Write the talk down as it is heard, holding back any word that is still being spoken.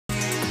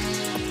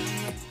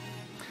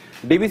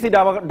DBC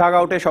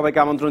ডাগআউটে সবাইকে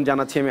আমন্ত্রণ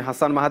জানাচ্ছি আমি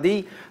হাসান মাহাদি।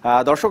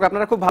 দর্শক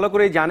আপনারা খুব ভালো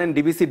করেই জানেন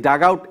ডিবিসি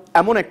ডাগআউট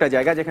এমন একটা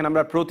জায়গা যেখানে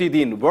আমরা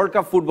প্রতিদিন ওয়ার্ল্ড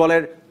কাপ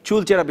ফুটবলের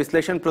চুলচেরা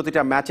বিশ্লেষণ,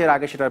 প্রতিটা ম্যাচের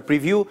আগে সেটার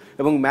প্রিভিউ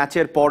এবং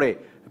ম্যাচের পরে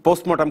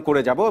পোস্টমর্টম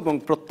করে যাব এবং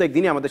প্রত্যেক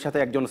দিনই আমাদের সাথে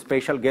একজন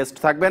স্পেশাল গেস্ট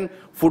থাকবেন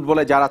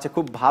ফুটবলে যারা আছে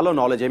খুব ভালো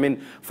নলেজ,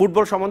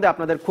 ফুটবল সম্বন্ধে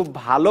আপনাদের খুব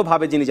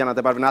ভালোভাবে যিনি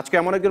জানাতে পারবেন। আজকে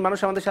এমন একজন মানুষ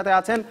আমাদের সাথে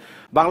আছেন,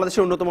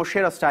 বাংলাদেশের অন্যতম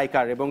সেরা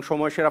স্ট্রাইকার এবং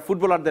সময় সেরা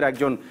ফুটবলারদের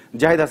একজন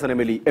জাহিদ হাসান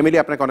এমিলি। এমিলি,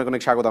 আপনাকে অনেক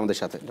অনেক স্বাগত আমাদের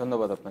সাথে।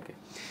 ধন্যবাদ আপনাকে।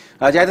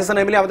 জাহিদ হাসান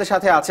এমিলি আমাদের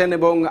সাথে আছেন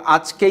এবং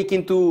আজকেই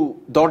কিন্তু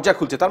দরজা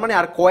খুলছে, তার মানে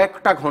আর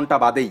কয়েকটা ঘন্টা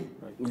বাদেই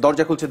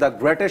দরজা খুলছে the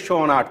greatest show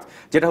on earth,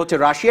 যেটা হচ্ছে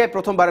রাশিয়ায়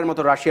প্রথমবারের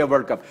মতো Russia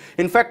world cup.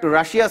 In fact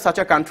Russia such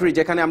a country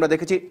যেখানে আমরা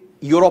দেখেছি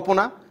ইউরোপও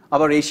না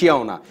আবার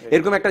এশিয়াও না,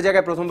 এরকম একটা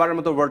জায়গায় প্রথমবারের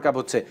মতো ওয়ার্ল্ড কাপ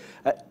হচ্ছে।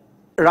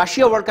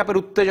 রাশিয়া ওয়ার্ল্ড কাপের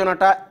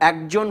উত্তেজনাটা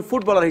একজন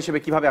ফুটবলার হিসেবে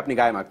কিভাবে আপনি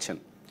গায়ে মাখছেন?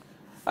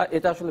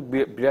 এটা আসলে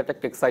বিরাট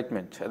একটা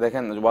এক্সাইটমেন্ট।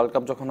 দেখেন, ওয়ার্ল্ড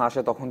কাপ যখন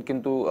আসে তখন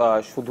কিন্তু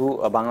শুধু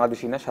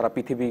বাংলাদেশি না, সারা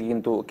পৃথিবী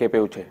কিন্তু কেঁপে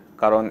ওঠে।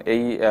 কারণ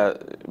এই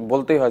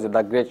বলতেই হয় যে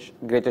the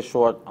greatest show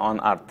on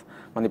earth,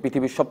 মানে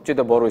পৃথিবীর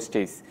সবচেয়ে বড়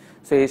স্টেজ।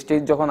 সো এই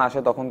স্টেজ যখন আসে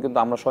তখন কিন্তু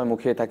আমরা সবাই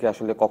মুখিয়ে থাকি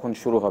আসলে কখন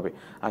শুরু হবে,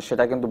 আর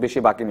সেটা কিন্তু বেশি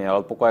বাকি নেই,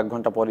 অল্প কয়েক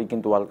ঘন্টা পরেই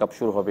কিন্তু ওয়ার্ল্ড কাপ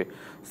শুরু হবে।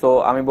 সো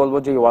আমি বলবো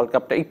যে এই ওয়ার্ল্ড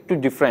কাপটা একটু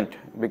ডিফারেন্ট,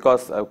 বিকজ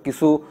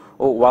কিছু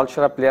ওয়ার্ল্ড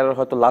সেরা প্লেয়ারের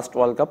হয়তো লাস্ট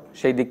ওয়ার্ল্ড কাপ,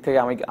 সেই দিক থেকে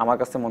আমার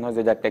কাছে মনে হয়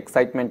যে একটা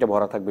এক্সাইটমেন্টে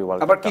ভরা থাকবে ওয়ার্ল্ড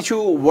কাপ। আবার কিছু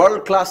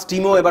ওয়ার্ল্ড ক্লাস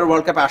টিমও এবার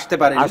ওয়ার্ল্ড কাপে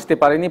আসতে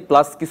পারেনি,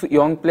 প্লাস কিছু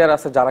ইয়ং প্লেয়ার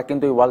আছে যারা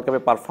কিন্তু এই ওয়ার্ল্ড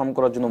কাপে পারফর্ম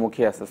করার জন্য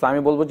মুখিয়ে আছে। সো আমি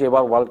বলবো যে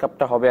এবার ওয়ার্ল্ড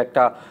কাপটা হবে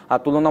একটা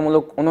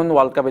তুলনামূলক অন্যান্য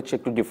ওয়ার্ল্ড কাপের চেয়ে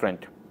একটু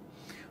ডিফারেন্ট।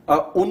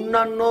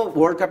 অন্যান্য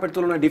ওয়ার্ল্ড কাপের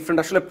তুলনায় ডিফারেন্ট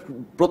আসলে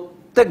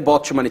প্রত্যেক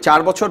বছর, মানে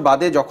 4 বছর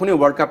বাদে যখনই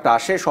ওয়ার্ল্ড কাপটা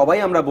আসে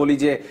সবাই আমরা বলি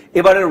যে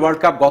এবারের ওয়ার্ল্ড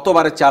কাপ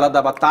গতবারের চেয়ে আলাদা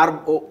বা তার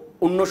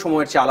অন্য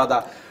সময়ের চেয়ে আলাদা।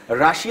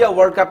 রাশিয়া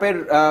ওয়ার্ল্ড কাপের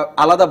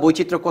আলাদা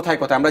বৈচিত্র্য কোথায়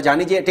কোথায়? আমরা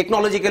জানি যে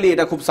টেকনোলজিক্যালি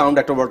এটা খুব সাউন্ড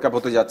একটা ওয়ার্ল্ড কাপ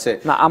হতে যাচ্ছে।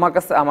 না,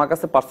 আমার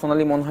কাছে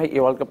পার্সোনালি মনে হয়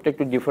এই ওয়ার্ল্ড কাপটা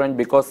একটু ডিফারেন্ট,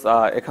 বিকজ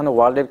এখানে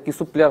ওয়ার্ল্ডের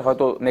কিছু প্লেয়ার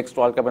হয়তো নেক্সট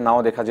ওয়ার্ল্ড কাপে নাও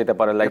দেখা যেতে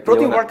পারে। লাইক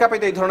প্রতি ওয়ার্ল্ড কাপে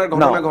তো এই ধরনের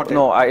ঘটনা ঘটে।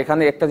 নো,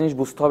 এখানে একটা জিনিস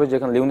বুঝতে হবে যে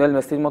এখানে লিওনেল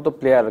মেসির মতো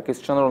প্লেয়ার,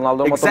 ক্রিস্টিয়ানো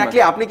রোনালদোর মতো।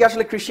 এক্স্যাক্টলি, আপনি কি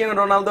আসলে ক্রিস্টিয়ানো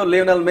রোনালদো,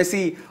 লিওনেল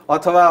মেসি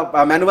অথবা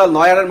ম্যানুয়েল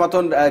নয়ারের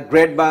মতন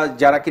গ্রেট বা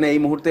যারা কিনা এই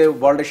মুহূর্তে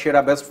ওয়ার্ল্ডের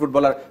সেরা বেস্ট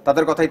ফুটবলার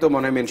তাদের কথাই তো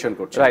মনে হয় মেনশন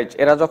করছে? রাইট,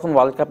 এরা যখন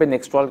ওয়ার্ল্ড কাপে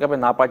নেক্সট ওয়ার্ল্ড কাপে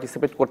না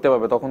পার্টিসিপেট করতে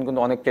পারবে তখন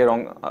কিন্তু অনেকটাই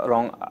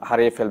রং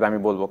হারিয়ে ফেলবে আমি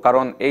বলবো।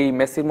 কারণ এই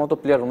মেসির মতো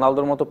প্লেয়ার,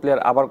 রোনালদোর মতো প্লেয়ার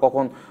আবার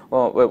কখন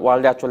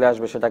ওয়ার্ল্ডে চলে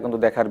আসবে সেটা কিন্তু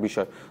দেখার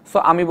বিষয়। সো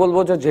আমি বলবো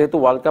যে যেহেতু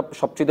ওয়ার্ল্ড কাপ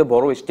সবচেয়ে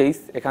বড় স্টেজ,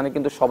 এখানে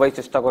কিন্তু সবাই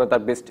চেষ্টা করে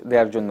তার বেস্ট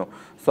দেওয়ার জন্য।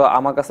 সো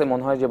আমার কাছে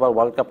মনে হয় যে এবার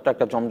ওয়ার্ল্ড কাপটা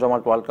একটা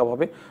জমজমাট ওয়ার্ল্ড কাপ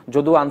হবে।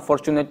 যদিও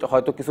আনফরচুনেট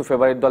হয়তো কিছু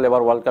ফেভারিট দল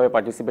এবার ওয়ার্ল্ড কাপে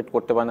পার্টিসিপেট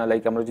করতে পারে না,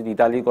 লাইক আমরা যদি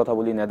ইতালির কথা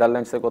বলি,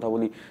 নেদারল্যান্ডসের কথা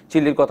বলি,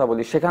 চিলির কথা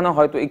বলি, সেখানে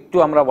হয়তো একটু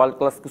আমরা ওয়ার্ল্ড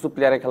ক্লাস কিছু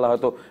প্লেয়ারের খেলা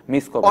হয়তো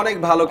মিস করব। অনেক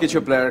ভালো কিছু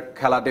প্লেয়ার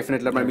খেলা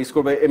ডেফিনেটলি আমরা মিস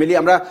করবে। এমিলি,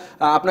 আমরা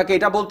আপনাকে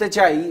এটা বলতে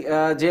চাই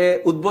যে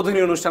উদ্বোধনী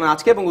অনুষ্ঠান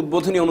আজকে এবং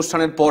উদ্বোধনী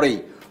অনুষ্ঠানের পরেই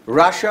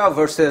Russia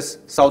versus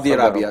Saudi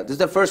Arabia, this is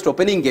the first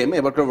opening game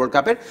এবারকার ওয়ার্ল্ড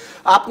কাপের।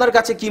 আপনার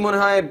কাছে কি মনে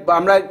হয়,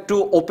 আমরা একটু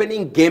ওপেনিং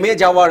গেমে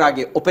যাওয়ার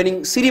আগে ওপেনিং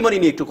সিরিমনি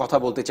নিয়ে একটু কথা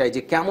বলতে চাই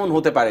যে কেমন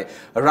হতে পারে?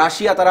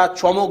 রাশিয়া তারা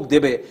চমক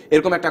দেবে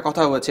এরকম একটা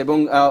কথা হয়েছে এবং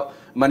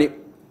মানে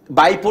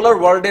বাইপোলার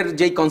ওয়ার্ল্ডের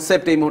যেই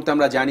কনসেপ্ট এই মুহূর্তে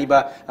আমরা জানি, বা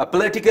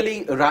পলিটিক্যালি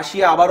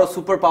রাশিয়া আবারও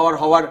সুপার পাওয়ার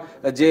হওয়ার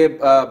যে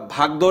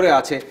ভাগদৌড়ে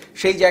আছে,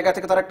 সেই জায়গা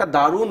থেকে তারা একটা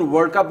দারুণ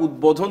ওয়ার্ল্ড কাপ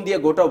উদ্বোধন দিয়ে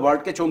গোটা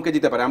ওয়ার্ল্ডকে চমকে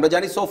দিতে পারে। আমরা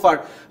জানি সোফার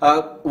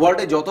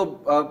ওয়ার্ল্ডে যত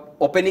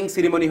ওপেনিং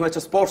সিরিমনি হয়েছে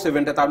স্পোর্টস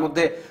ইভেন্টে, তার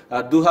মধ্যে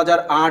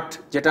 2008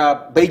 যেটা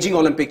বেইজিং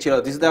অলিম্পিক ছিল,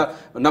 দিস ইজ দ্য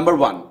নাম্বার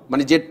 1,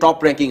 মানে যে টপ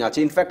র্যাঙ্কিং আছে।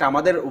 ইনফ্যাক্ট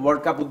আমাদের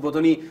ওয়ার্ল্ড কাপ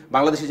উদ্বোধনী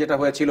বাংলাদেশে যেটা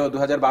হয়েছিল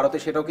 2012-তে,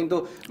 সেটাও কিন্তু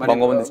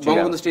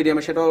বঙ্গবন্ধু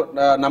স্টেডিয়ামে, সেটাও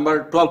নাম্বার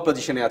 12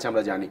 পজিশনে আছে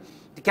আমরা জানি।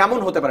 কেমন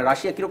হতে পারে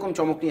রাশিয়া, কিরকম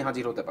চমক নিয়ে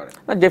হাজির হতে পারে?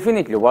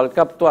 ডেফিনেটলি ওয়ার্ল্ড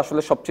কাপ তো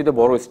আসলে সবচেয়ে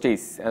বড়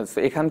স্টেজ,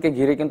 এখানকে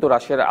ঘিরে কিন্তু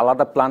রাশিয়ার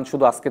আলাদা প্ল্যান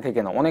শুধু আজকে থেকে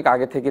না, অনেক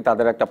আগে থেকে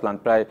তাদের একটা প্ল্যান,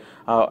 প্রায়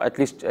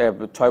অ্যাটলিস্ট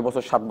 6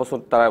 বছর 7 বছর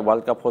তারা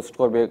ওয়ার্ল্ড কাপ হোস্ট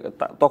করবে,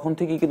 তখন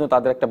থেকেই কিন্তু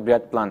তাদের একটা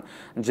বিরাট প্ল্যান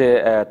যে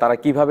তারা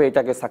কিভাবে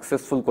এটাকে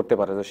সাকসেসফুল করতে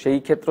পারে। সেই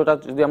ক্ষেত্রটা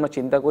যদি আমরা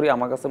চিন্তা করি,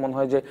 আমার কাছে মনে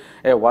হয় যে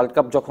ওয়ার্ল্ড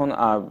কাপ যখন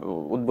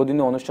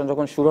উদ্বোধনী অনুষ্ঠান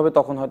যখন শুরু হবে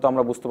তখন হয়তো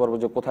আমরা বুঝতে পারবো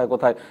যে কোথায়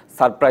কোথায়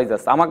সারপ্রাইজ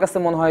আছে। আমার কাছে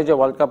মনে হয় যে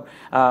ওয়ার্ল্ড কাপ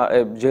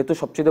যেহেতু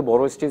সবচেয়ে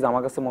বড় স্টেজ,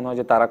 আমার কাছে মনে হয়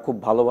যে তারা খুব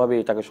ভালোভাবে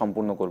এটাকে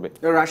সম্পূর্ণ করবে।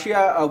 রাশিয়া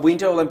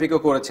উইন্টার অলিম্পিকও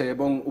করেছে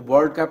এবং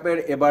ওয়ার্ল্ড কাপের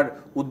এবার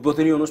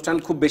উদ্বোধনী অনুষ্ঠান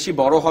খুব বেশি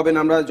বড় হবে না,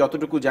 আমরা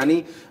যতটুকু জানি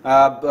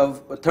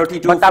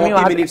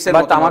 30-40 মিনিটসের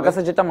মতো। আমার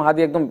কাছে যেটা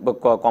মাহাদি একদম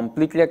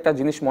কমপ্লিটলি একটা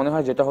জিনিস মনে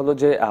হয়, যেটা হলো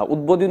যে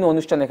উদ্বোধনী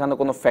অনুষ্ঠান এখানে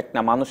কোনো ফ্যাক্ট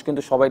না, মানুষ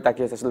কিন্তু সবাই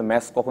তাকিয়ে আছে আসলে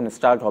ম্যাচ কখন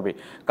স্টার্ট হবে,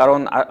 কারণ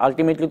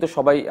আলটিমেটলি তো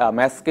সবাই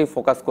ম্যাচকেই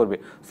ফোকাস করবে।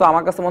 সো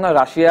আমার কাছে মনে হয়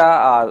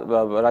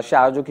রাশিয়া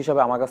আয়োজক হিসেবে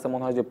আমার কাছে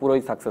মনে হয় যে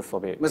পুরোই সাকসেস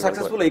হবে।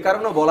 সাকসেসফুল এই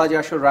কারণে বলা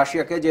যায় আসলে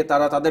রাশিয়াকে, যে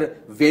তারা তাদের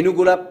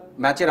ভেন্যুগুলা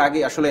ম্যাচের আগে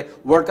আসলে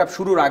ওয়ার্ল্ড কাপ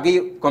শুরুর আগেই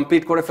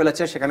কমপ্লিট করে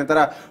ফেলেছে। সেখানে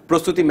তারা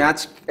প্রস্তুতি ম্যাচ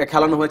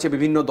খেলানো হয়েছে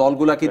বিভিন্ন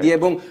দলগুলাকে দিয়ে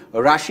এবং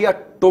রাশিয়া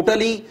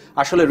টোটালি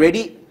আসলে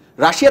রেডি।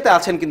 রাশিয়াতে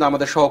আছেন কিন্তু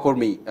আমাদের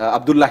সহকর্মী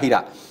আব্দুল্লাহ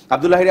হিরা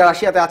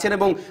রাশিয়াতে আছেন,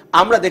 এবং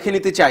আমরা দেখে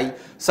নিতে চাই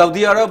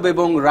সৌদি আরব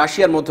এবং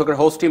রাশিয়ার মধ্যকার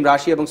হোস্ট টিম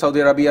রাশিয়া এবং সৌদি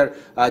আরবিয়ার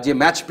যে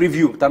ম্যাচ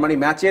প্রিভিউ, তার মানে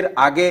ম্যাচের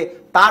আগে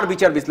তার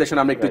বিচার বিশ্লেষণ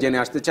আমরা একটু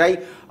জেনে আসতে চাই।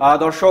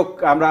 দর্শক,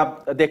 আমরা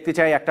দেখতে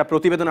চাই একটা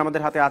প্রতিবেদন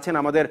আমাদের হাতে আছেন,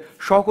 আমাদের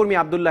সহকর্মী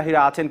আব্দুল্লাহ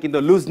হিরা আছেন কিন্তু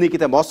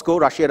লুঝনিকিতে, মস্কো,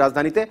 রাশিয়ার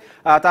রাজধানীতে।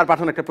 তার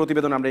পাঠানো একটা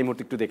প্রতিবেদন আমরা এই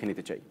মুহূর্তে একটু দেখে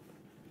নিতে চাই।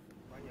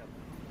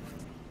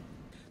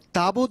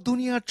 তাবৎ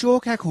দুনিয়ার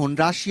চোখ এখন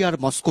রাশিয়ার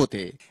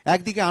মস্কোতে।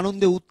 একদিকে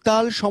আনন্দে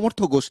উত্তাল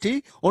সমর্থক গোষ্ঠী,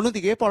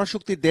 অন্যদিকে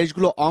পরাশক্তির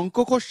দেশগুলো অঙ্ক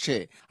কষছে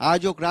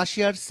আয়োজক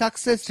রাশিয়ার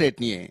সাকসেস রেট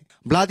নিয়ে।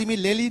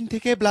 ভ্লাদিমির লেনিন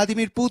থেকে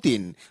ভ্লাদিমির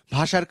পুতিন,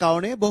 ভাষার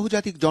কারণে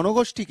বহুজাতিক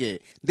জনগোষ্ঠীকে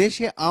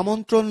দেশে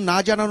আমন্ত্রণ না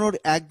জানানোর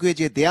একগুঁয়ে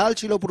যে দেয়াল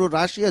ছিল পুরো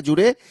রাশিয়া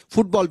জুড়ে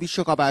ফুটবল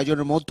বিশ্বকাপ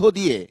আয়োজনের মধ্য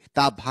দিয়ে,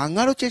 তা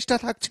ভাঙারও চেষ্টা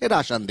থাকছে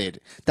রাশানদের।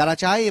 তারা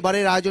চায়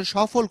এবারের আয়োজন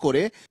সফল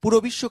করে পুরো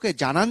বিশ্বকে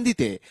জানান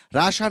দিতে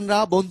রাশানরা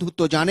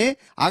বন্ধুত্ব জানে,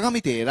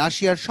 আগামীতে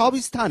রাশিয়ার সব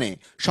স্থানে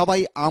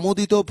সবাই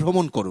আমোদিত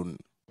ভ্রমণ করুন।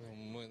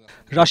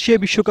 রাশিয়া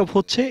বিশ্বকাপ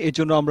হচ্ছে,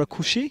 এজন্য আমরা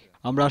খুশি।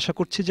 আমরা আশা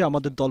করছি যে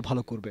আমাদের দল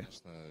ভালো করবে।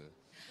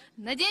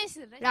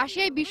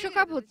 রাশিয়ায়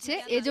বিশ্বকাপ হচ্ছে,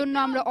 এজন্য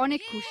আমরা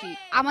অনেক খুশি।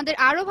 আমাদের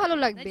আরো ভালো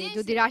লাগবে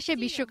যদি রাশিয়া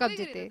বিশ্বকাপ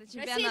জেতে।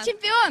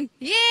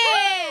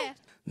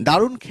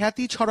 দারুণ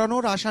খ্যাতি ছড়ানো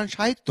রাশিয়ান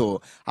সাহিত্য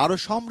আরো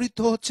সমৃদ্ধ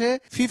হচ্ছে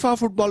ফিফা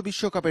ফুটবল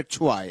বিশ্বকাপের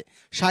ছোঁয়ায়।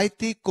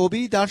 সাহিত্যিক,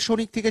 কবি,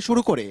 দার্শনিক থেকে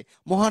শুরু করে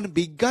মহান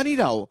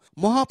বিজ্ঞানীরাও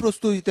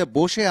মহাপ্রস্তুতিতে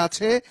বসে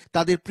আছে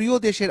তাদের প্রিয়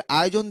দেশের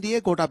আয়োজন দিয়ে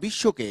গোটা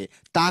বিশ্বকে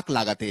তাক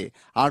লাগাতে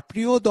আর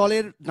প্রিয়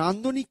দলের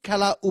নান্দনিক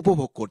খেলা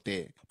উপভোগ করতে।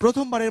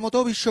 প্রথমবারের মতো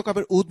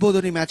বিশ্বকাপের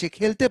উদ্বোধনী ম্যাচে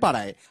খেলতে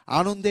পারায়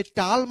আনন্দের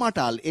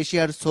টালমাটাল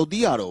এশিয়ার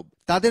সৌদি আরব।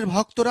 তাদের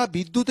ভক্তরা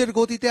বিদ্যুতের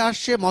গতিতে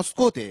আসছে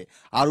মস্কোতে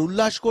আর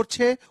উল্লাস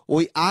করছে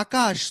ওই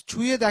আকাশ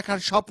ছুঁয়ে দেখার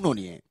স্বপ্ন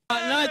নিয়ে।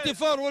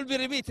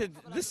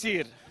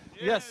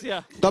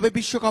 তবে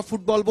বিশ্বকাপ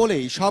ফুটবল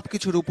বলেই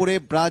সবকিছুর উপরে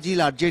ব্রাজিল,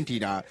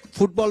 আর্জেন্টিনা।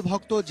 ফুটবল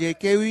ভক্ত যে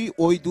কেউই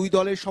ওই দুই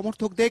দলের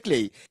সমর্থক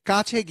দেখলেই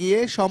কাছে গিয়ে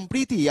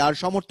সম্প্রীতি আর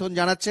সমর্থন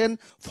জানাচ্ছেন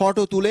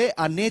ফটো তুলে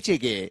আর নেচে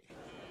গিয়ে।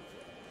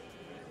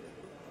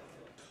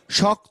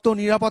 শক্ত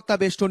নিরাপত্তা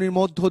বেষ্টনীর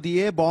মধ্য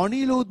দিয়ে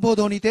বর্ণিল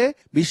উদ্বোধনীতে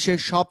বিশ্বের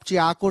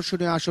সবচেয়ে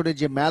আকর্ষণীয় আসরে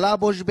যে মেলা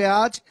বসবে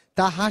আজ,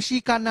 তা হাসি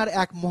কান্নার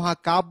এক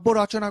মহাকাব্য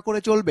রচনা করে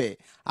চলবে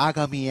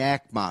আগামী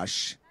 1 মাস।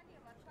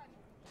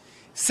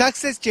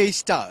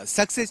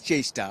 সাকসেস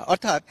চেষ্টা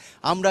অর্থাৎ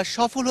আমরা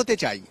সফল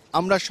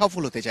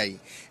হতে চাই,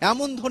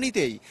 এমন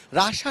ধ্বনিতেই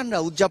রাশিয়ানরা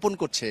উদযাপন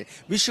করছে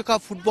বিশ্বকাপ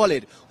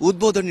ফুটবলের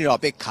উদ্বোধনীর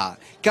অপেক্ষা।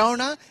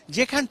 কেননা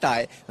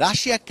যেখানটায়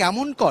রাশিয়া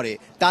কেমন করে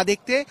তা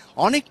দেখতে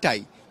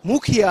অনেকটাই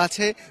মুখিয়ে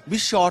আছে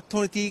বিশ্ব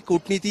অর্থনীতি,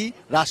 কূটনীতি,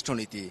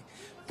 রাষ্ট্রনীতি।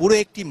 পুরো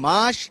একটি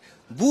মাস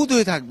বুঁদ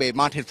হয়ে থাকবে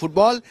মাঠের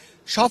ফুটবল,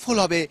 সফল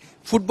হবে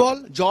ফুটবল,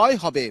 জয়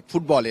হবে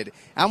ফুটবলের,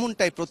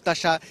 এমনটাই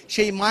প্রত্যাশা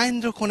সেই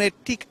মাহেন্দ্রক্ষণের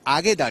ঠিক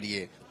আগে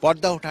দাঁড়িয়ে,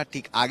 পর্দা ওঠার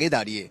ঠিক আগে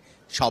দাঁড়িয়ে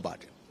সবার।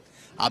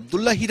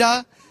 আব্দুল্লাহ হিরা,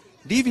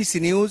 DBC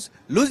news,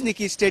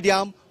 Luzhniki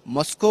stadium,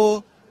 Moscow,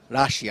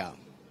 Russia.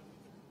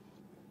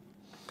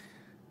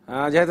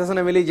 Zahid Hasan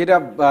Emily, যেটা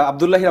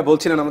আব্দুল্লাহ হিরা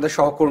বলছিলেন আমাদের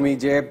সহকর্মী,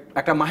 যে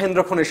একটা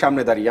মাহেন্দ্রক্ষণের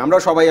সামনে দাঁড়িয়ে, আমরা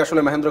সবাই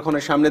আসলে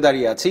মাহেন্দ্রক্ষণের সামনে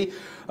দাঁড়িয়ে আছি।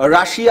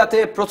 রাশিয়াতে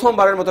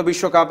প্রথমবারের মতো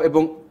বিশ্বকাপ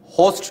এবং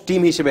হোস্ট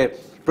টিম হিসেবে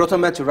প্রথম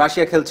ম্যাচ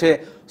রাশিয়া খেলছে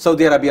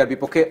সৌদি আরবিয়ার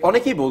বিপক্ষে।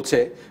 অনেকেই বলছে,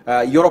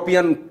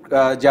 ইউরোপিয়ান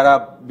যারা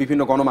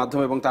বিভিন্ন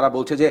গণমাধ্যম, এবং তারা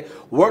বলছে যে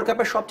ওয়ার্ল্ড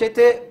কাপের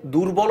সবচাইতে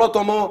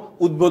দুর্বলতম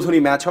উদ্বোধনী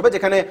ম্যাচ হবে,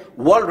 যেখানে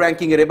ওয়ার্ল্ড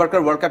র্যাঙ্কিং এর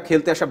এবারকার ওয়ার্ল্ড কাপ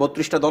খেলতে আসা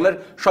 32টা দলের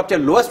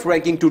সবচেয়ে লোয়েস্ট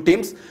র্যাঙ্কিং 2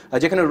 টিমস,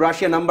 যেখানে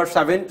রাশিয়া নাম্বার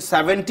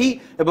 70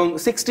 এবং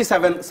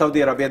 67 সৌদি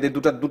আরবিয়াদের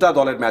দুটা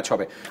দলের ম্যাচ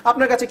হবে।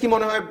 আপনার কাছে কি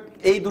মনে হয়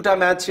এই দুটা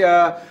ম্যাচ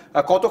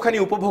কতখানি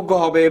উপভোগ্য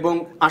হবে, এবং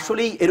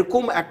আসলেই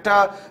এরকম একটা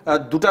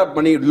দুটা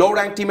মানে লো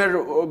র্যাঙ্ক টিমের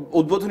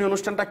উদ্বোধনী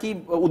অনুষ্ঠানটা কি,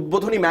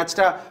 উদ্বোধনী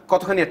ম্যাচটা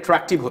কতখানি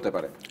অ্যাট্রাকটিভ হতে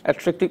পারে?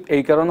 অ্যাট্রাকটিভ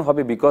এই কারণে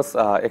হবে বিকজ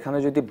এখানে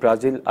যদি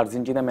ব্রাজিল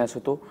আর্জেন্টিনা ম্যাচ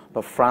হতো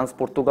বা ফ্রান্স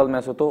পর্তুগাল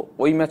ম্যাচ হতো,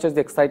 ওই ম্যাচের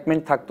যে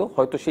এক্সাইটমেন্ট থাকতো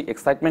হয়তো সেই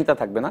এক্সাইটমেন্টটা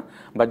থাকবে না।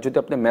 বাট যদি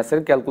আপনি ম্যাচের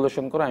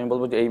ক্যালকুলেশন করেন, আমি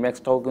বলবো যে এই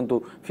ম্যাচটাও কিন্তু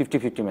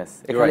 50-50 ম্যাচ।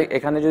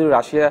 এখানে যদি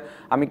রাশিয়া,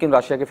 আমি কিন্তু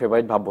রাশিয়াকে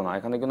ফেভারিট ভাববো না,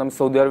 এখানে কিন্তু আমি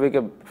সৌদি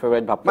আরবকে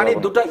ফেভারিট ভাববো। মানে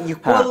দুটো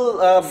ইকুয়াল,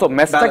 সো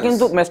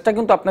ম্যাচটা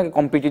কিন্তু আপনাকে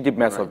কম্পিটিটিভ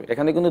ম্যাচ হবে।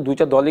 এখানে কিন্তু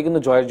দুইটা দলই কিন্তু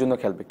জয়ের জন্য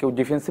খেলবে, কেউ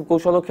ডিফেন্সিভ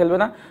কৌশলও খেলবে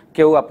না,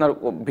 কেউ আপনার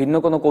ভিন্ন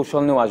কোনো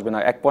কৌশল নিয়েও আসবে না,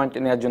 1 পয়েন্ট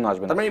নেওয়ার জন্য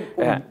আসবে না।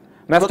 হ্যাঁ,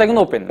 ম্যাচটা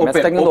কিন্তু ওপেন,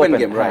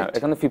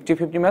 এখানে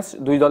 50-50 ম্যাচ,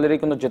 দুই দলেরই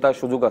কিন্তু জেতার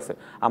সুযোগ আছে।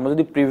 আমরা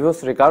যদি প্রিভিয়াস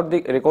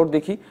রেকর্ড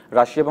দেখি,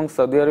 রাশিয়া এবং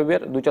সৌদি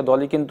আরবিয়ার দুইটা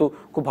দলই কিন্তু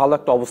খুব ভালো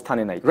একটা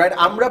অবস্থানে নাই। রাইট,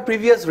 আমরা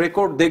প্রিভিয়াস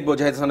রেকর্ড দেখবো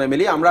জাহিদ হাসান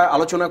এমিলি। আমরা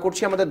আলোচনা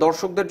করছি আমাদের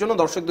দর্শকদের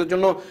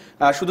জন্য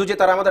শুধু যে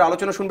তারা আমাদের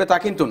আলোচনা শুনবে তা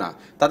কিন্তু না,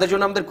 তাদের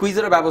জন্য আমাদের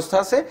কুইজের ব্যবস্থা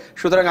আছে।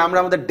 সুতরাং আমরা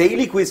আমাদের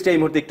ডেইলি কুইজটা এই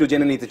মুহূর্তে একটু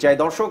জেনে নিতে চাই।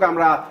 দর্শক,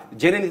 আমরা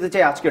জেনে নিতে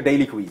চাই আজকে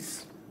ডেইলি কুইজ।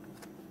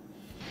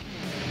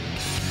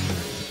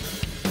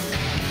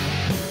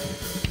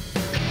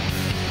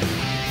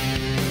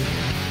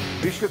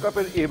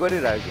 বিশ্বকাপের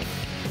এবারের আয়োজন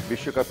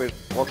বিশ্বকাপের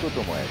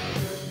কততম আয়োজন?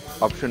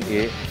 Option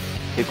A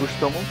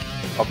 21তম,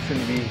 option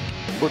B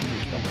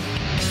 32তম।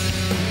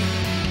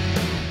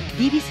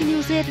 DBC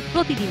নিউজের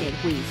প্রতিদিনের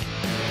কুইজ।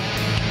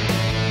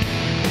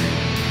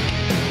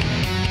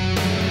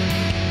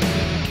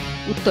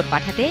 উত্তর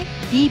পাঠাতে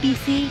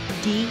DBC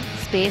D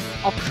space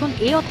option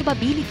A অথবা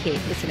B লিখে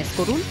SMS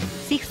করুন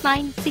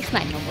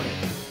 6969 নম্বরে।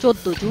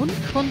 14 জুন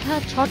সন্ধ্যা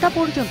 6টা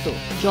পর্যন্ত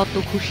যত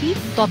খুশি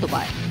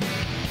ততবার।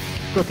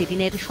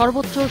 প্রতিদিনের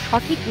সর্বোচ্চ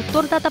সঠিক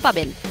উত্তরদাতা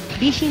পাবেন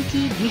 20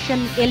 ইঞ্চি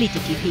ভিশন LED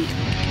টিভি।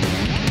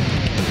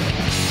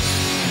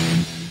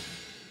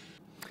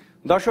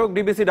 দর্শক,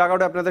 ডিবিসি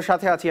ডাগআউটে আপনাদের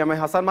সাথে আছি আমি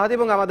হাসান মাহাদি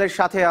এবং আমাদের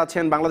সাথে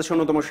আছেন বাংলাদেশের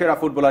অন্যতম সেরা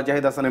ফুটবলার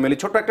জাহিদ হাসান এমএলি।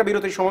 ছোট্ট একটা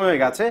বিরতির সময়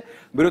হয়ে গেছে,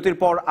 বিরতির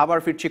পর আবার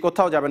ফিরছি,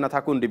 কোথাও যাবেন না,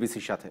 থাকুন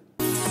ডিবিসির সাথে।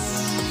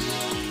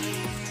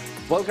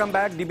 ওয়েলকাম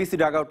ব্যাক, ডিবিসি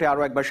ডাগআউটে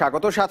আরো একবার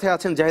স্বাগত। সাথে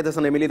আছেন জাহিদ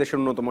হাসান এমএলি, দেশের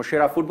অন্যতম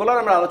সেরা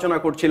ফুটবলার। আমরা আলোচনা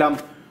করছিলাম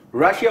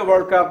রাশিয়া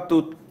ওয়ার্ল্ড কাপ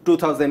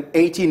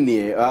 2018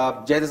 নিয়ে।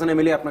 জাহিদ হাসান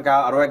এমএলি, আপনাকে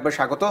আরো একবার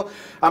স্বাগত।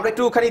 আমরা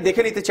একটুখানি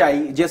দেখে নিতে চাই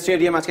যে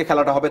স্টেডিয়াম আজকে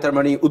খেলাটা হবে, তার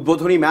মানে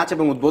উদ্বোধনী ম্যাচ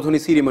এবং উদ্বোধনী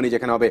সিরিমনি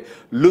যেখানে হবে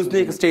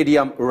লুঝনিক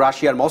স্টেডিয়াম,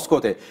 রাশিয়ার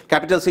মস্কোতে,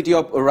 ক্যাপিটাল সিটি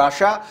অফ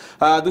রাশিয়া।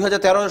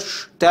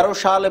 2013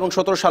 সাল এবং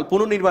 17 সাল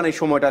পুনর্নির্মাণের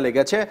সময়টা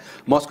লেগেছে।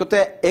 মস্কোতে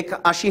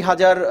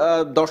 81,000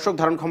 দর্শক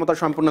ধারণ ক্ষমতা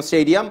সম্পন্ন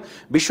স্টেডিয়াম।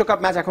 বিশ্বকাপ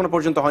ম্যাচ এখনো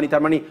পর্যন্ত হয়নি,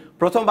 তার মানে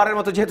প্রথমবারের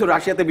মতো যেহেতু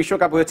রাশিয়াতে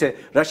বিশ্বকাপ হয়েছে,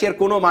 রাশিয়ার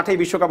কোনো মাঠেই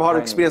বিশ্বকাপ হওয়ার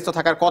এক্সপিরিয়েন্স তো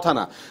থাকার কথা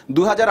না।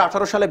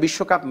 2018 সালে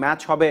বিশ্বকাপ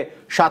ম্যাচ হবে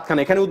 7খানে,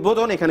 এখানে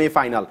উদ্বোধন, এখানে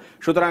ফাইনাল।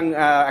 সুতরাং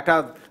একটা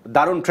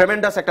দারুণ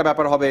ট্রেমেন্ডাস একটা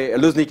ব্যাপার হবে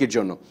লুঝনিকির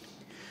জন্য।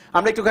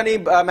 আমরা একটুখানি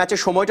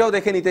ম্যাচের সময়টাও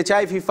দেখে নিতে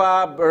চাই। ফিফা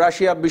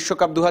রাশিয়া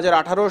বিশ্বকাপ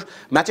 2018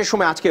 ম্যাচের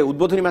সময় আজকে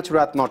উদ্বোধনী ম্যাচ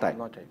রাত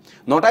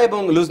 9টায়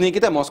এবং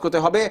লুঝনিকিতে মস্কোতে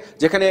হবে,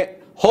 যেখানে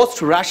হোস্ট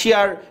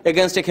রাশিয়ার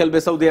এগেনস্টে খেলবে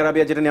সৌদি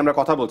আরবিয়া, যেটা নিয়ে আমরা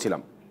কথা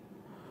বলছিলাম।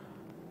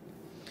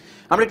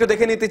 আমরা একটু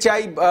দেখে নিতে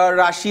চাই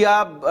রাশিয়া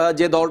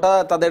যে দলটা,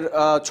 তাদের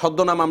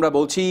ছদ্মনাম আমরা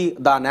বলছি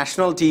the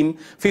national team.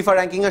 FIFA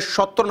ranking এর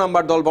 70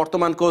 নম্বর দল।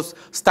 বর্তমান কোচ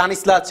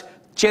স্তানিস্লাস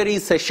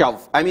চেরিসেশভ।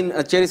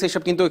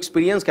 চেরিসেশভ কিন্তু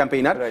এক্সপিরিয়েন্স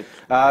ক্যাম্পেইনার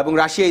এবং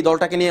রাশিয়া এই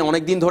দলটাকে নিয়ে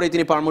অনেকদিন ধরে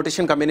তিনি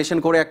পারমুটেশন কম্বিনেশন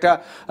করে একটা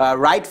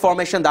রাইট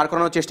ফরমেশন দাঁড়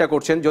করানোর চেষ্টা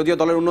করছেন। যদিও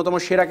দলের অন্যতম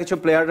সেরা কিছু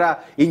প্লেয়াররা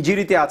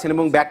ইনজুরিতে আছেন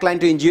এবং backline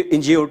two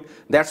injured,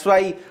 that's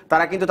why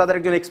তারা কিন্তু তাদের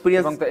একজন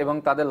এক্সপিরিয়েন্স এবং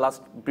তাদের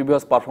লাস্ট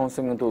প্রিভিয়াস পারফরম্যান্স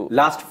কিন্তু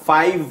লাস্ট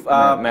 5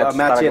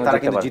 ম্যাচে তারা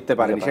কিন্তু জিততে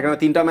পারেনি। সেখানে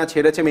 3টা ম্যাচ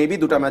হেরেছে, মেবি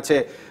 2টা ম্যাচে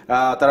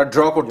তারা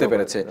ড্র করতে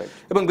পেরেছে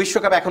এবং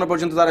বিশ্বকাপ এখনো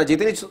পর্যন্ত তারা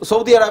জিতেনি।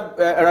 সৌদি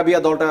আরবিয়া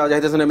দলটা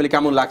জাহিদ হাসান এমএলি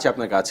কেমন লাগছে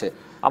আপনার কাছে?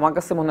 আমার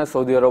কাছে মনে হয়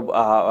সৌদি আরব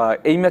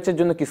এই ম্যাচের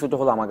জন্য কিছুটা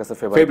হলো আমার কাছে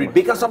ফেভারিট,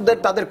 বিকজ অফ দ্যাট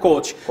তাদের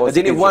কোচ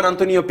যিনি হুয়ান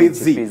আন্তোনিও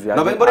পিৎজি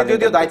নভেম্বরে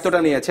যদিও দায়িত্বটা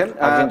নিয়েছেন,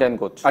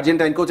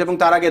 আর্জেন্টাইন কোচ, এবং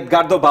তার আগে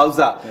এদগার্দো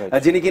বাউজা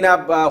যিনি কিনা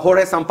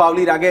হোরে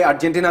সাম্পাওলির আগে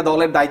আর্জেন্টিনা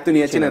দলের দায়িত্ব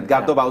নিয়েছেন।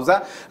 এদগার্দো বাউজা,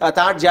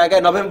 তার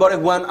জায়গায় নভেম্বরে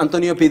হুয়ান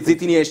আন্তোনিও পিৎজি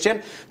তিনি এসেছেন।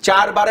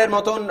 4বারের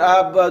মতন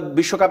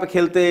বিশ্বকাপে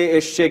খেলতে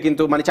এসছে,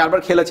 কিন্তু মানে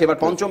 4বার খেলেছে,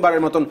 এবার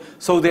 5মবারের মতন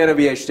সৌদি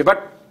আরবিয়া এসছে। বাট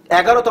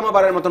 11তম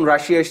বারের মতন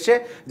রাশিয়া এসছে,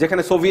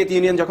 যেখানে সোভিয়েত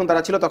ইউনিয়ন যখন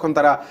তারা ছিল তখন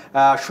তারা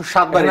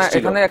 7বার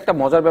এসেছিল। এখানে একটা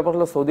মজার ব্যাপার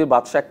হলো সৌদির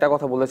বাদশা একটা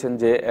কথা বলেছেন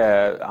যে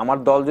আমার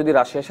দল যদি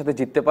রাশিয়ার সাথে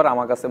জিততে পারে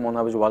আমার কাছে মনে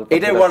হবে যে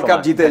ওয়ার্ল্ড কাপ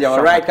জিতে যাওয়া,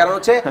 রাইট? কারণ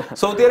হচ্ছে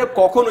সৌদি আরব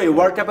কখনোই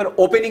ওয়ার্ল্ড কাপের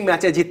ওপেনিং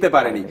ম্যাচে জিততে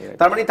পারেনি,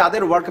 তার মানে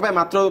তাদের ওয়ার্ল্ড কাপে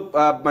মাত্র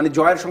মানে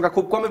জয়ের সংখ্যা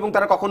খুব কম এবং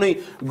তারা কখনোই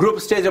গ্রুপ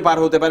স্টেজে পার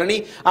হতে পারেনি।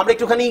 আমরা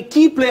একটুখানি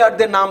কি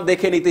প্লেয়ারদের নাম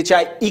দেখে নিতে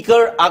চাই।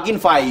 ইকার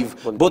আগিনফাইভ,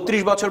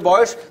 32 বছর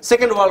বয়স,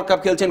 সেকেন্ড ওয়ার্ল্ড কাপ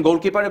খেলছেন,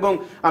 গোলকিপার, এবং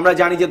আমরা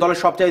জানি যে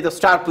দলের সবচাইতে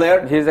star player.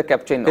 He is the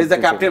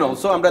captain.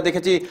 Also আমরা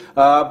দেখেছি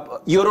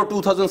ইউরো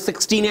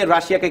 2016 এর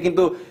রাশিয়াকে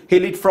কিন্তু হি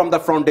lead from the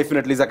front,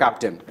 definitely is a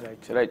captain.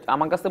 Right,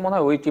 আমার কাছে মনে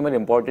হয় ওই টিমের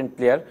important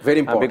player, very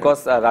important, because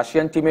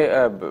Russian টিমে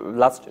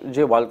লাস্ট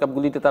যে ওয়ার্ল্ড কাপ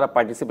গুলিতে তারা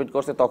পার্টিসিপেট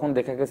করছে তখন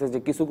দেখা গেছে যে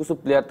কিছু কিছু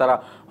প্লেয়ার তারা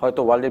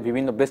হয়তো ওয়ার্ল্ডের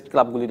বিভিন্ন বেস্ট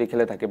ক্লাবগুলিতে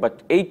খেলে থাকে, বাট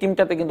এই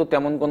টিমটাতে কিন্তু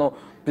তেমন কোনো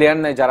প্লেয়ার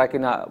নাই যারা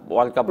কিনা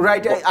ওয়ার্ল্ড কাপ।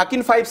 রাইট,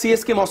 আকিন 5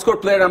 সিএসকে মস্কোর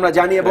প্লেয়ার আমরা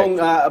জানি, এবং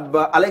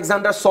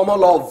আলেকজান্ডার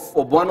সোমোলভ,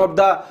 ওয়ান অফ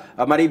দ্য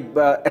মানে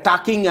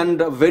attacking and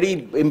very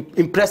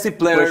impressive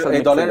player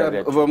এই দলের,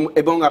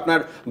 এবং আপনার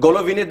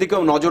গোলোভিনের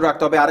দিকেও নজর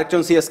রাখতে হবে,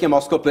 আরেকজন সিএসকে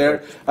মস্কো প্লেয়ার,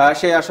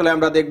 সে আসলে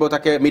আমরা দেখবো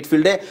তাকে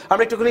মিডফিল্ডে।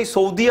 আমরা একটুখানি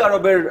সৌদি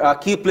আরবের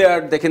কি প্লেয়ার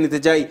দেখে নিতে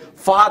চাই।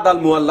 ফাহাদ আল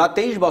মুয়াল্লা,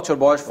 23 বছর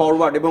বয়স,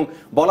 ফরওয়ার্ড, এবং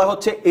বলা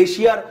হচ্ছে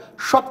এশিয়ার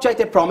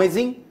সবচাইতে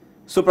প্রমিজিং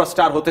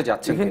সুপারস্টার হতে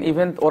যাচ্ছে।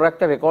 ইভেন ওর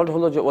একটা রেকর্ড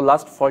হলো যে ও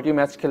লাস্ট 40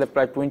 ম্যাচ খেলে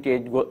প্রায়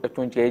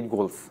 28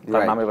 গোলস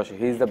তার নামে বসে।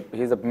 He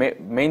is the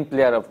main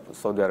player of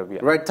Saudi Arabia.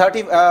 Right,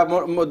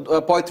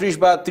 35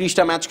 বা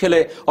 30টা ম্যাচ খেলে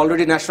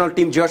অলরেডি ন্যাশনাল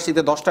টিম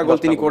জার্সিতে 10টা গোল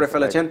তিনি করে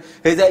ফেলেছেন।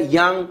 He is a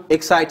young,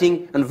 exciting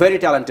and very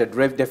talented,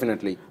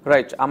 definitely.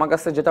 Right, আমার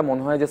কাছে যেটা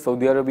মনে হয় যে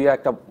সৌদি আরবিয়া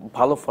একটা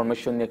ভালো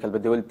ফরমেশন নিয়ে খেলবে।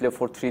 They will play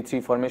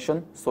 4-3-3 formation.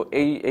 So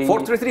এই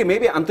 4-3-3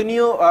 মেবি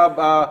আন্তোনিও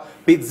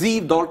পিৎজি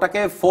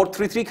দলটাকে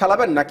 4-3-3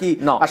 খেলাবেন নাকি?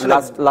 আসলে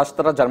লাস্ট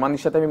তারা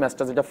জার্মানির সাথে আমি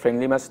ম্যাচটা যেটা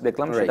ফ্রেন্ডলি ম্যাচ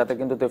দেখলাম সেটাতে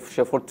কিন্তু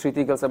সে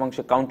 4-3-3 খেলছে এবং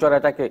সে কাউন্টার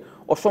অ্যাটাকে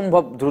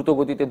অসম্ভব দ্রুত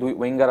গতিতে দুই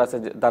উইঙ্গার আছে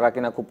যারা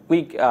কিনা খুব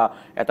কুইক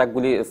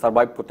অ্যাটাকগুলি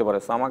সার্ভাইভ করতে পারে।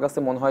 সো আমার কাছে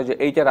মনে হয় যে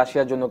এইটা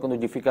রাশিয়ার জন্য কিন্তু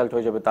ডিফিকাল্ট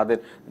হয়ে যাবে তাদের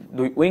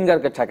দুই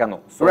উইঙ্গারকে ঠেকানো।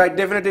 রাইট,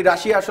 ডেফিনেটলি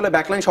রাশিয়া আসলে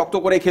ব্যাকলাইন শক্ত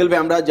করে খেলবে।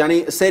 আমরা জানি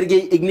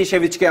সের্গেই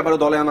ইগনিশেভিচকে আবারও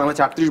দলে আনা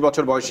হয়েছে, 38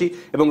 বছর বয়সী,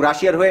 এবং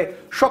রাশিয়ার হয়ে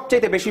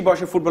সবচেয়ে বেশি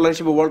বয়সী ফুটবলার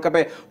হিসেবে ওয়ার্ল্ড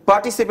কাপে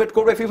পার্টিসিপেট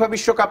করবে। ফিফা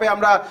বিশ্বকাপে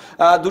আমরা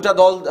দুটা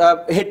দল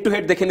হেড টু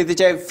হেড দেখে নিতে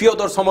চাই।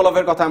 ফিওদর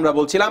সোমোলভের কথা আমরা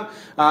বলছিলাম,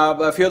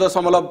 ফিওদর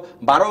সমলভ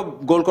 12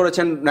 গোল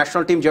করেছেন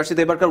ন্যাশনাল টিম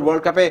জার্সিতে। এবারকার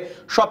ওয়ার্ল্ড কাপে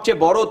সবচেয়ে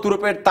বড়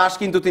তুরুপের তাস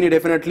কিন্তু তিনি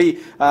ডেফিনেটলি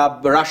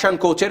রাশিয়ান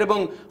কোচের। এবং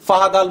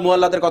ফাহাদ আল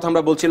মুয়াল্লাদের কথা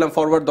আমরা বলছিলাম,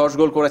 ফরওয়ার্ড 10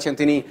 গোল করেছেন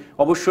তিনি,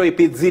 অবশ্যই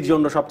পিৎজির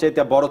জন্য সবচেয়ে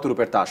বড়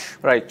তুরুপের তাস।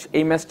 রাইট,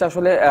 এই ম্যাচটা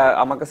আসলে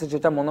আমার কাছে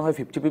যেটা মনে হয়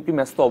 50-50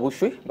 ম্যাচ তো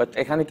অবশ্যই, বাট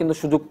এখানে কিন্তু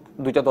সুযোগ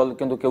দুইটা দল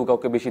কিন্তু কেউ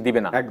কাউকে বেশি দিবে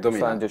না। একদমই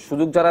যে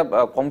সুযোগ যারা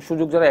কম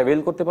সুযোগ যারা অ্যাভেল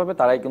করতে পারবে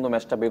তারাই কিন্তু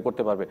ম্যাচটা বের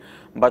করতে পারবে।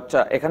 বাট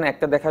এখানে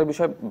একটা দেখার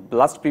বিষয়,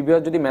 লাস্ট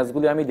প্রিভিয়াস যদি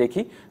ম্যাচগুলি আমি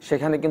দেখি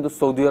সেখানে কিন্তু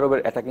সৌদি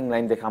আরবের অ্যাটাকিং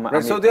লাইন দেখা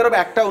সৌদি আরব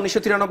একটা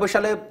 1993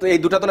 সালে এই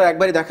দুটা দলের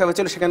একবারই দেখা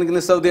হয়েছিল, সেখানে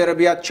কিন্তু সৌদি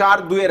আরবিয়া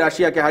 4-2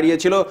 রাশিয়াকে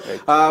হারিয়েছিল।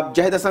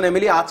 জাহিদ হাসান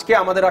এমিলি, আজকে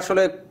আমাদের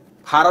আসলে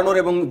হারানোর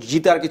এবং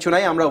জিতার কিছু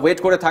নাই, আমরা ওয়েট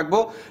করে থাকবো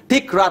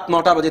ঠিক রাত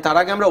 9টা বাজে। তার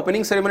আগে আমরা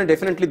ওপেনিং সেরেমনি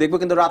ডেফিনেটলি দেখবো,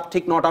 কিন্তু রাত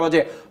ঠিক 9টা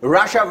বাজে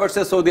রাশিয়া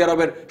ভার্সেস সৌদি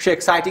আরবের সে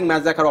এক্সাইটিং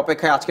ম্যাচ দেখার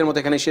অপেক্ষায় আজকের মতো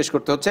এখানে শেষ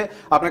করতে হচ্ছে।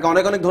 আপনাকে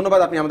অনেক অনেক ধন্যবাদ,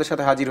 আপনি আমাদের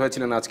সাথে হাজির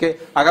হয়েছিলেন আজকে।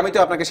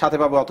 আগামীতেও আপনাকে সাথে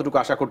পাবো, অতটুকু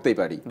আশা করতেই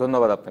পারি।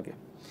 ধন্যবাদ আপনাকে।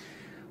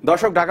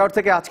 দর্শক, ঢাকাউট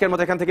থেকে আজকের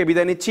মতো এখান থেকে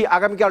বিদায় নিচ্ছি।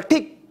 আগামীকাল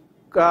ঠিক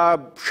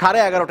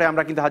 11:30টায়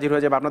আমরা কিন্তু হাজির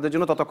হয়ে যাবো আপনাদের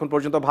জন্য। ততক্ষণ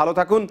পর্যন্ত ভালো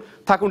থাকুন,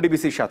 থাকুন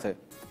ডিবিসির সাথে।